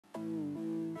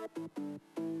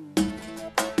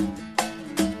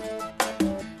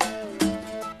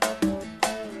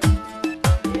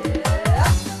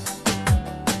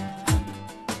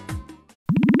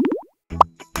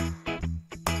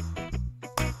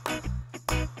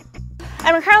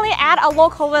I'm currently at a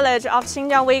local village of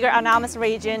Xinjiang Uyghur Autonomous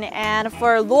Region and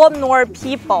for Luo Nor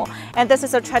people. And this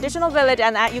is a traditional village,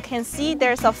 and as you can see,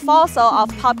 there's a fossil of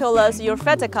Populus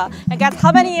euphytica. And guess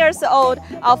how many years old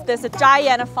of this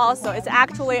giant fossil? It's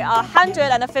actually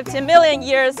 150 million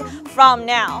years from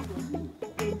now.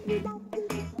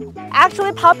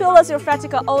 Actually, Populus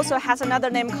euphytica also has another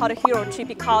name called hero tree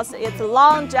because its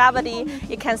longevity,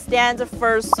 it can stand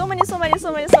for so many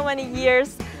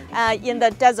years in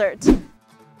the desert.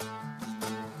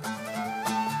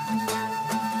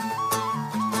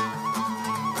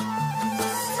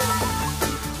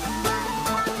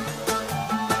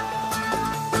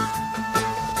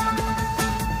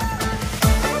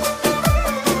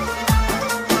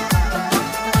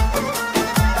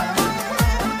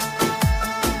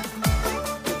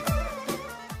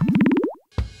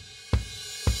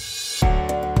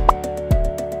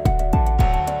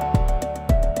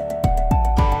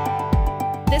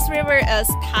 This river is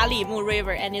Talimu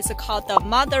River, and it's called the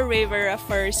Mother River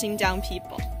for Xinjiang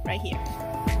people, right here.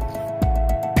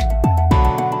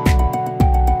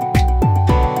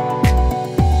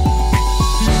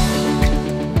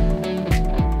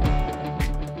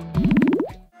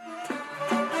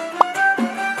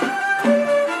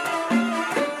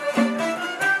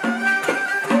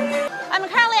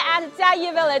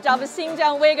 Village of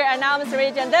Xinjiang Uyghur Autonomous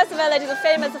Region. This village is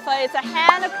famous for its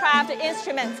handcrafted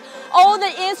instruments. All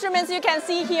the instruments you can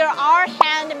see here are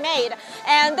handmade,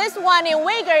 and this one in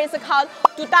Uyghur is called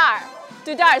dudar.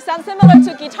 Dudar sounds similar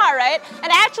to guitar, right?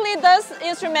 And actually this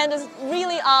instrument is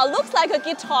really looks like a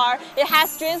guitar. It has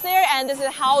strings there, and this is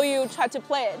how you try to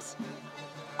play it.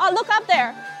 Oh, look up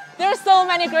there. There's so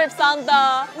many grips on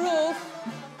the roof.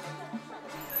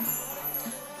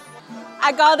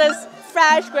 I got this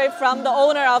fresh grape from the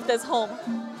owner of this home.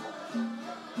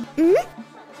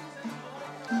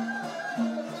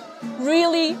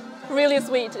 Really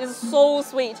sweet. It's so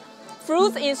sweet.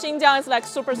 Fruits in Xinjiang is like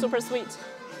super sweet.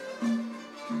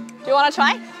 Do you want to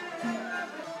try?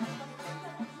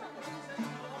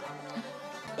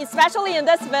 Especially in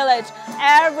this village,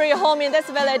 every home in this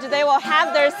village, they will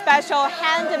have their special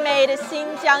handmade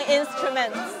Xinjiang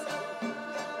instruments.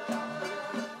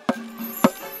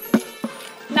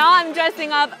 Now I'm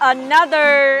dressing up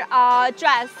another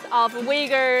dress of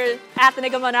Uyghur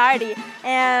ethnic minority,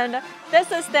 and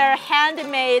this is their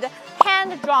handmade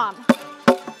hand drum.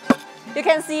 You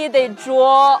can see they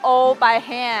draw all by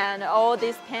hand, all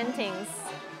these paintings.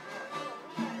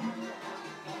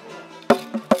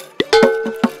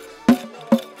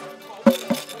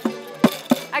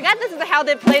 I guess this is how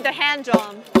they play the hand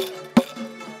drum.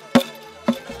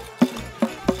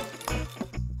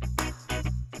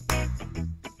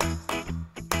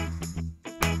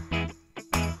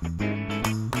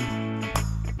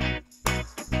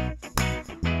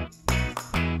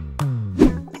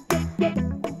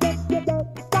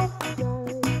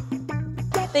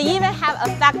 They even have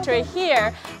a factory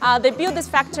here. They built this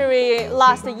factory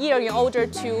last year in order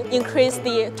to increase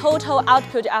the total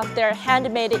output of their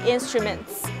handmade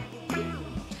instruments.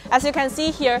 As you can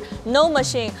see here, no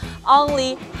machine,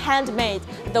 only handmade.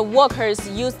 The workers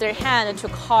use their hand to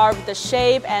carve the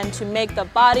shape and to make the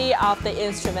body of the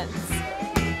instruments.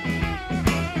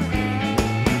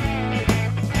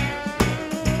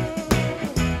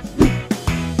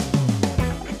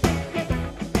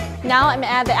 Now I'm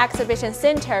at the exhibition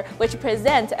center, which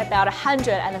presents about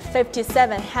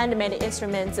 157 handmade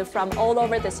instruments from all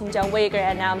over the Xinjiang Uyghur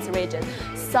Autonomous Region.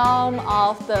 Some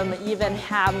of them even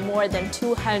have more than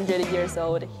 200 years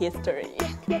old history.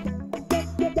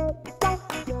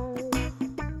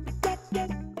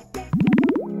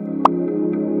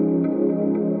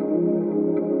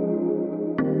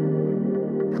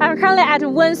 I'm currently at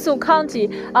Wensu County,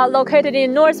 located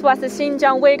in northwest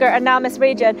Xinjiang Uyghur Autonomous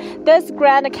Region. This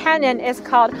Grand Canyon is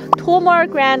called Tomor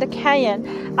Grand Canyon.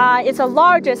 It's the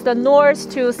largest north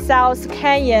to south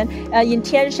canyon in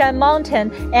Tianshan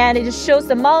Mountains, and it shows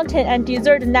the mountain and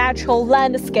desert natural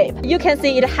landscape. You can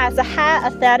see it has a high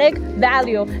aesthetic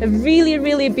value,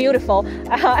 really beautiful.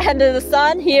 And the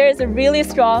sun here is really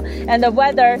strong, and the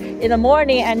weather in the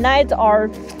morning and night are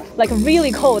like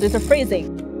really cold. It's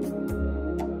freezing.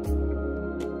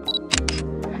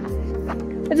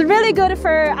 It's really good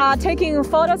for taking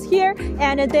photos here,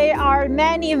 and there are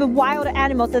many wild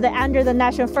animals that are under the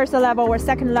national first level or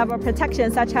second level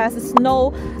protection, such as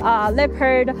snow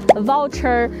leopard,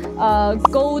 vulture,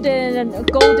 golden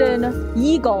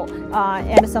eagle,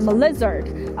 and some lizard.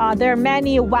 There are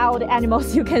many wild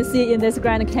animals you can see in this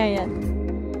Grand Canyon.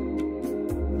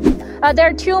 There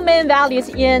are two main valleys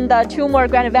in the Tumor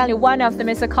Grand Valley. One of them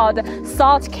is called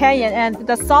Salt Canyon, and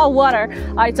the salt water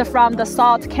it's from the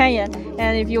Salt Canyon.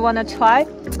 And if you want to try,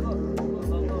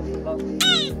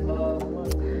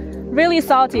 really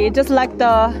salty, just like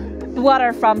the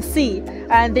water from sea.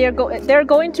 And they're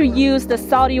going to use the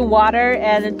salty water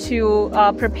and to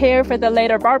prepare for the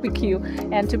later barbecue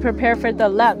and to prepare for the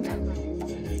lamb.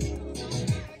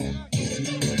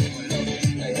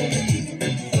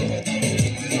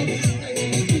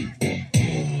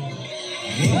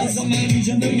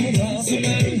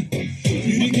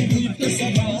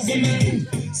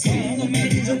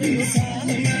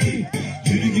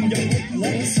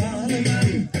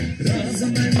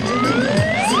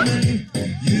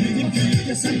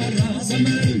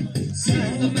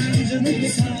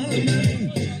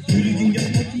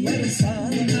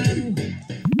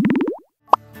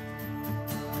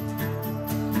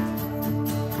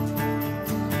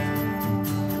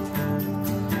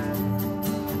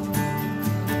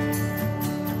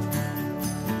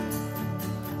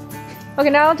 Okay,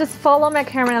 now just follow my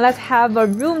camera and let's have a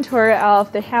room tour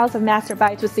of the house of Master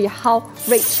Bai to see how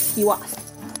rich he was.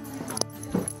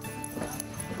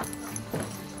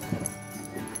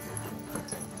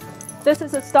 This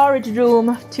is a storage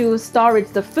room to storage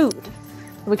the food.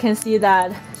 We can see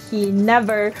that he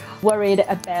never worried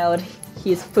about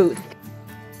his food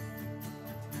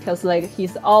because like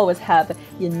he's always have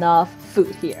enough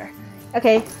food here.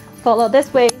 Okay, follow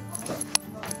this way.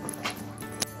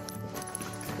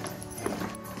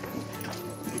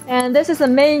 And this is the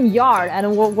main yard,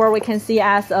 and where we can see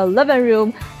as a living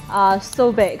room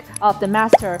so big of the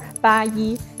Master Bai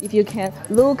Yi. If you can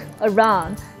look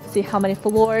around, see how many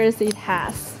floors it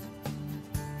has.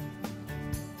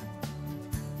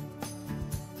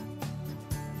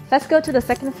 Let's go to the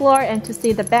second floor and to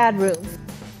see the bedrooms.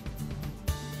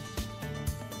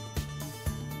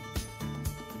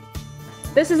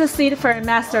 This is a seat for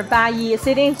Master Bai Yi.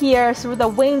 Sitting here through the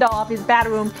window of his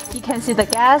bedroom, he can see the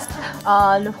guests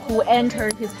who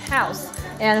entered his house.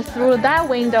 And through that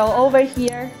window over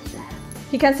here,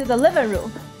 he can see the living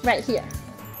room right here.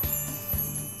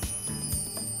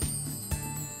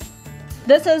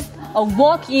 This is a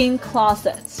walk-in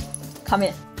closet. Come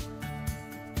in.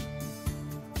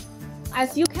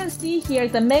 As you can see here,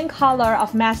 the main color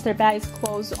of Master Bai's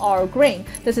clothes are green.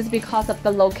 This is because of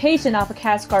the location of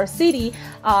Kashgar city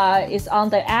is on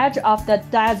the edge of the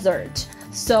desert.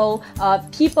 So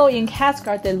people in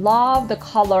Kashgar, they love the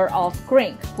color of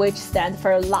green, which stands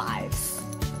for lives.